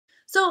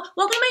So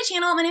welcome to my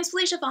channel. My name is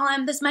Felicia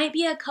Fallon. This might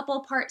be a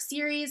couple-part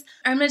series.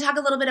 I'm going to talk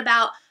a little bit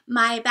about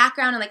my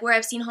background and like where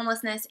I've seen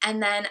homelessness, and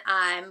then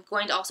I'm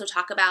going to also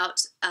talk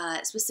about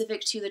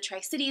specific to the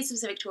Tri-Cities,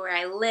 specific to where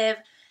I live,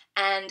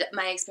 and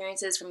my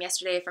experiences from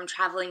yesterday from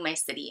traveling my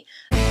city.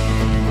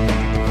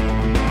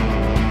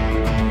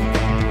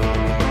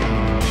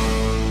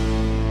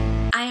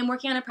 I am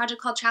working on a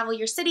project called Travel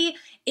Your City.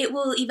 It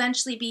will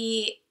eventually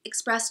be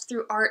expressed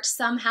through art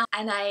somehow,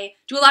 and I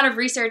do a lot of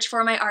research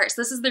for my art.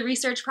 So this is the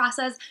research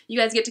process. You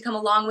guys get to come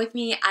along with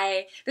me.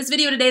 This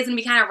video today is going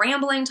to be kind of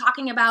rambling,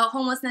 talking about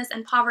homelessness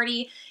and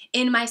poverty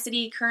in my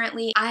city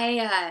currently.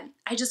 I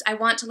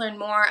want to learn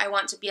more. I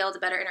want to be able to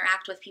better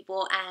interact with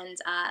people and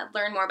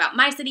learn more about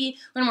my city,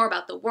 learn more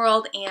about the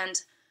world,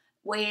 and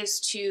ways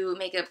to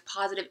make a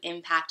positive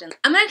impact. And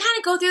I'm going to kind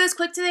of go through this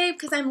quick today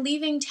because I'm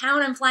leaving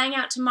town. I'm flying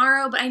out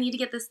tomorrow, but I need to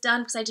get this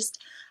done because I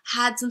just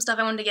had some stuff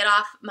I wanted to get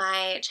off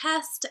my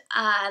chest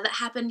that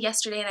happened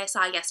yesterday and I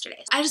saw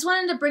yesterday. I just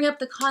wanted to bring up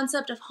the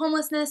concept of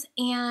homelessness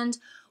and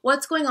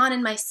what's going on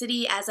in my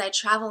city as I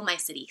travel my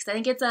city, because I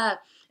think it's a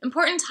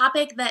important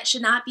topic that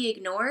should not be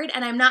ignored,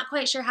 and I'm not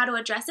quite sure how to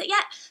address it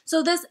yet.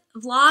 So this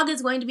vlog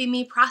is going to be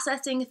me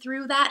processing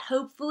through that,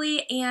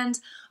 hopefully, and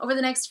over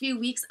the next few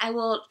weeks I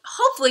will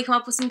hopefully come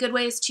up with some good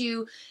ways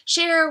to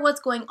share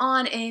what's going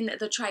on in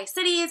the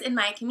Tri-Cities, in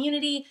my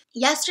community.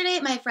 Yesterday,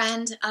 my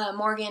friend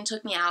Morgan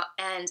took me out,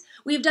 and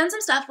we've done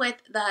some stuff with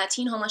the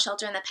teen homeless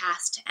shelter in the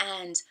past,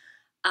 and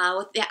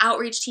with the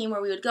outreach team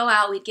where we would go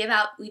out, we'd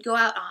go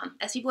out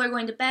as people are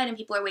going to bed and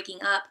people are waking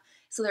up.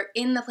 So they're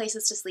in the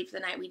places to sleep for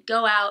the night. We'd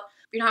go out.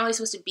 You're not really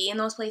supposed to be in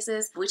those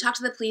places. We talked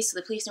to the police, so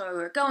the police knew where we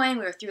were going.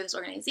 We were through this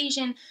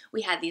organization.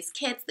 We had these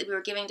kits that we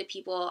were giving to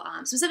people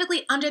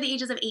specifically under the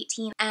ages of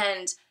 18.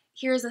 And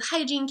here's a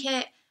hygiene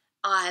kit.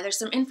 There's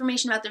some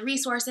information about the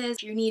resources.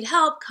 If you need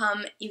help,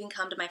 you can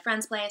come to my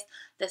friend's place.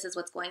 This is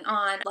what's going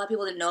on. A lot of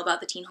people didn't know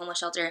about the teen homeless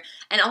shelter.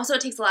 And also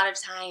it takes a lot of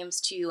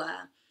times to,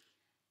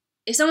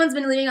 if someone's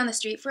been living on the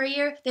street for a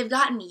year, they've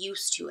gotten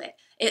used to it.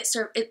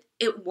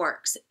 It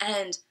works.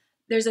 And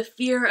there's a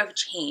fear of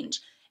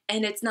change,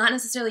 and it's not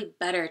necessarily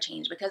better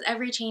change, because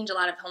every change a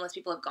lot of homeless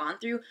people have gone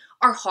through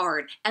are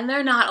hard, and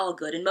they're not all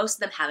good, and most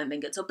of them haven't been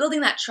good. So building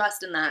that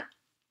trust in that,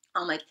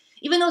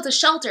 even though it's a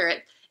shelter,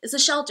 it's a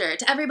shelter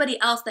to everybody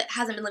else that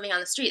hasn't been living on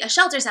the street. A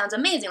shelter sounds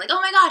amazing, like,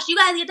 oh my gosh, you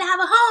guys get to have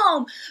a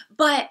home,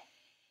 but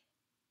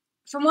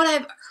from what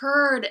I've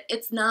heard,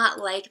 it's not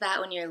like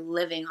that when you're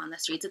living on the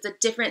streets. It's a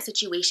different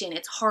situation.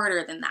 It's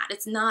harder than that.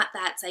 It's not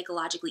that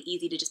psychologically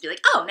easy to just be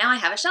like, oh, now I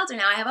have a shelter,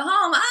 now I have a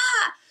home,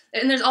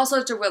 And there's all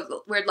sorts of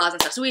weird laws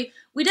and stuff. So we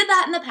did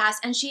that in the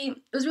past, and it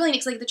was really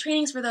neat. Like the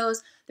trainings for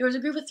those, there was a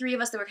group of 3 of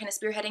us that were kind of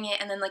spearheading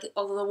it, and then like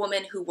a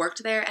woman who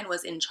worked there and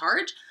was in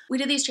charge. We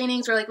did these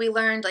trainings where like we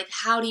learned like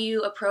how do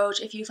you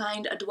approach if you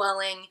find a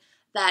dwelling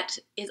that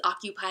is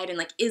occupied and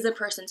like is a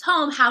person's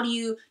home. How do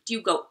you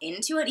go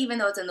into it even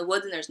though it's in the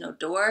woods and there's no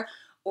door,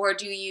 or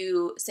do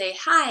you say,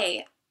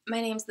 hi, my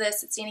name's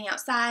this, it's standing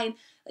outside,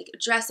 like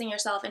addressing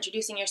yourself,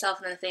 introducing yourself,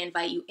 and then if they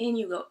invite you in,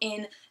 you go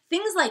in,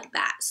 things like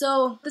that.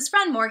 So this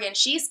friend Morgan,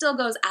 she still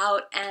goes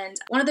out, and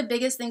one of the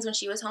biggest things when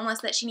she was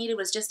homeless that she needed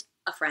was just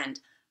a friend,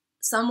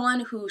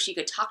 someone who she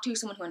could talk to,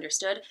 someone who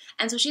understood.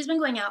 And so she's been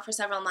going out for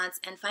several months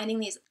and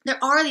finding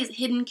there are these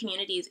hidden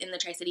communities in the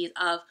Tri-Cities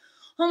of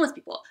homeless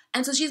people.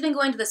 And so she's been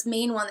going to this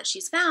main one that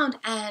she's found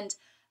and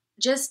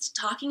just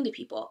talking to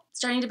people,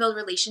 starting to build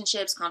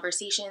relationships,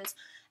 conversations.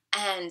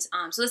 And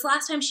so this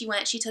last time she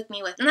went, she took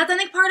me with, and that's I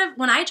think part of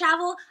when I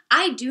travel,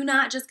 I do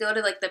not just go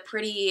to like the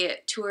pretty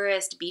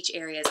tourist beach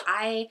areas.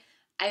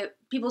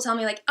 People tell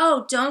me like,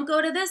 oh, don't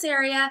go to this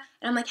area.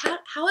 And I'm like,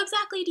 how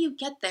exactly do you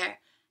get there?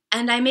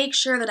 And I make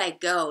sure that I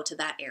go to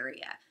that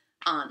area.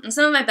 And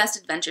some of my best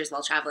adventures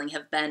while traveling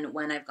have been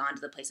when I've gone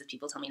to the places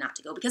people tell me not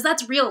to go, because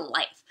that's real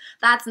life.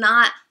 That's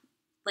not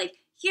like,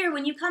 here,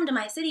 when you come to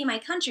my city, my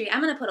country,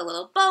 I'm going to put a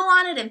little bow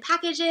on it and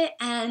package it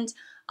and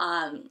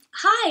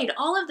hide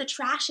all of the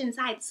trash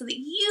inside so that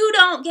you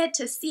don't get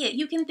to see it.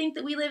 You can think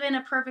that we live in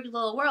a perfect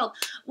little world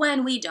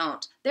when we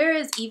don't. There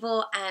is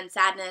evil and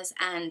sadness,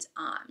 and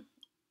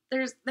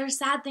there's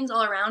sad things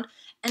all around,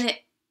 and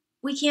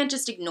we can't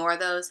just ignore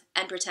those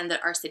and pretend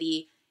that our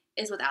city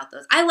is without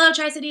those. I love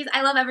Tri-Cities.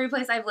 I love every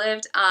place I've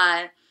lived.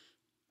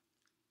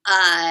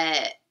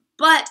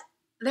 But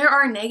there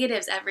are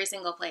negatives every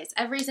single place.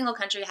 Every single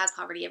country has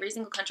poverty. Every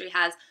single country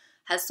has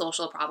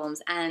social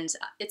problems, and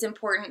it's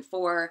important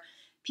for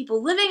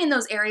people living in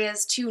those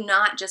areas to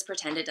not just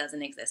pretend it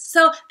doesn't exist.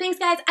 So thanks,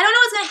 guys. I don't know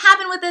what's going to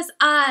happen with this.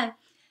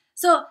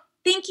 So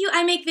thank you.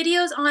 I make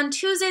videos on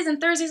Tuesdays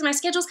and Thursdays. My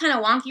schedule's kind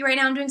of wonky right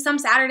now. I'm doing some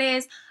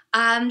Saturdays.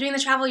 I'm doing the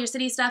Travel Your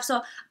City stuff.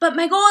 But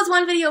my goal is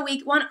 1 video a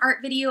week, 1 art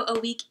video a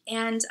week,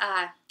 and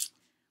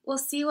we'll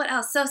see what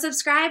else. So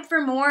subscribe for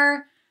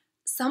more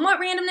somewhat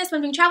randomness when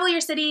doing Travel Your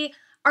City,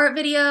 art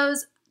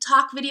videos,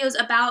 talk videos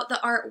about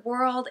the art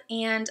world,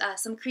 and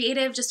some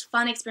creative, just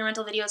fun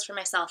experimental videos for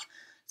myself.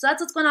 So that's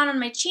what's going on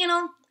my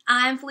channel.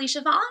 I'm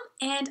Felicia Fallon,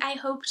 and I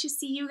hope to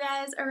see you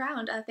guys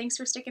around. Thanks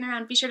for sticking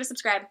around. Be sure to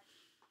subscribe.